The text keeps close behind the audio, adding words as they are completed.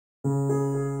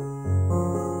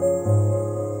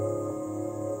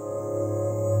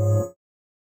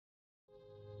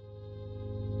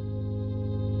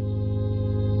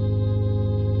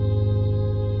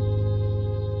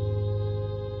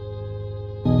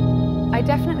I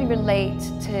definitely relate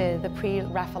to the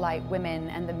Pre-Raphaelite women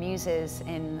and the muses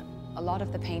in a lot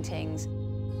of the paintings.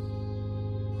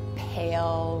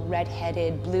 Pale,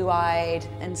 red-headed, blue-eyed,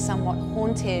 and somewhat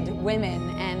haunted women,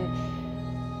 and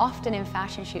often in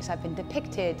fashion shoots I've been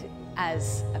depicted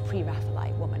as a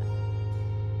Pre-Raphaelite woman.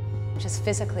 Just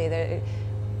physically,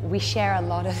 we share a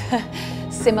lot of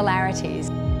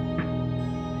similarities.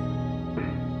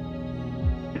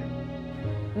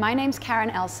 My name's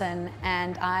Karen Elson,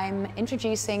 and I'm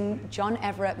introducing John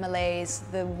Everett Millais'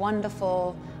 the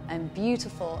wonderful and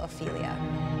beautiful Ophelia.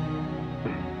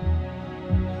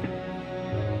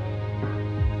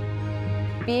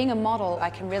 Being a model, I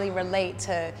can really relate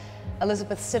to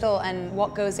Elizabeth Siddal and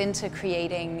what goes into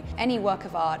creating any work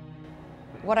of art.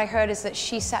 What I heard is that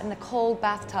she sat in a cold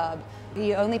bathtub.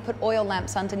 He only put oil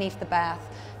lamps underneath the bath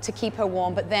to keep her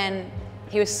warm, but then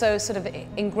he was so sort of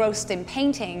engrossed in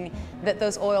painting that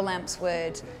those oil lamps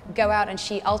would go out, and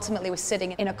she ultimately was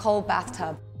sitting in a cold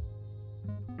bathtub.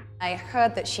 I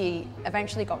heard that she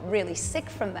eventually got really sick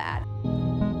from that.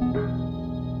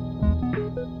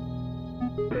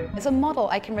 As a model,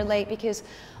 I can relate because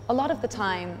a lot of the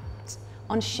time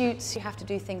on shoots you have to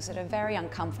do things that are very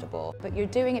uncomfortable, but you're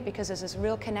doing it because there's this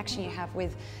real connection you have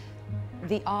with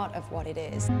the art of what it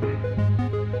is.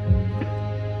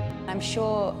 I'm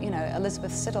sure, you know,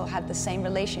 Elizabeth Siddal had the same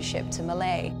relationship to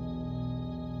Millais.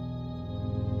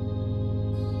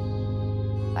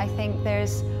 I think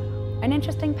there's an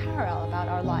interesting parallel about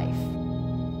our life.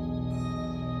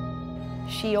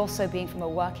 She also being from a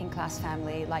working class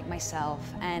family like myself,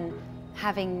 and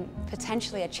having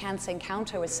potentially a chance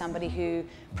encounter with somebody who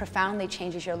profoundly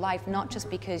changes your life, not just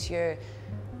because you're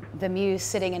the muse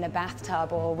sitting in a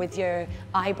bathtub or with your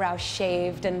eyebrows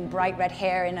shaved and bright red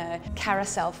hair in a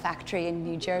carousel factory in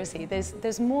New Jersey.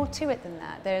 There's more to it than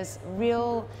that. There's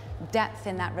real depth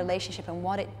in that relationship and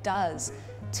what it does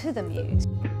to the muse.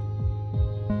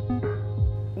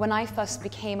 When I first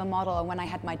became a model and when I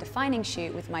had my defining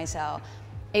shoot with Millais,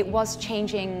 it was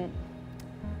changing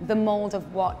the mold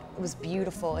of what was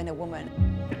beautiful in a woman.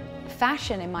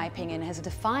 Fashion, in my opinion, has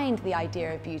defined the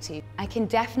idea of beauty. I can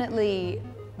definitely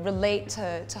relate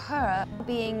to her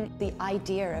being the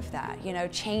idea of that, you know,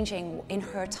 changing in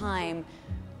her time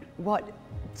what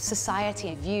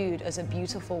society viewed as a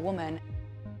beautiful woman.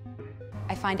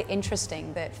 I find it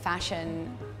interesting that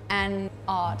fashion and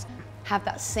art have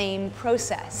that same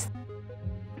process.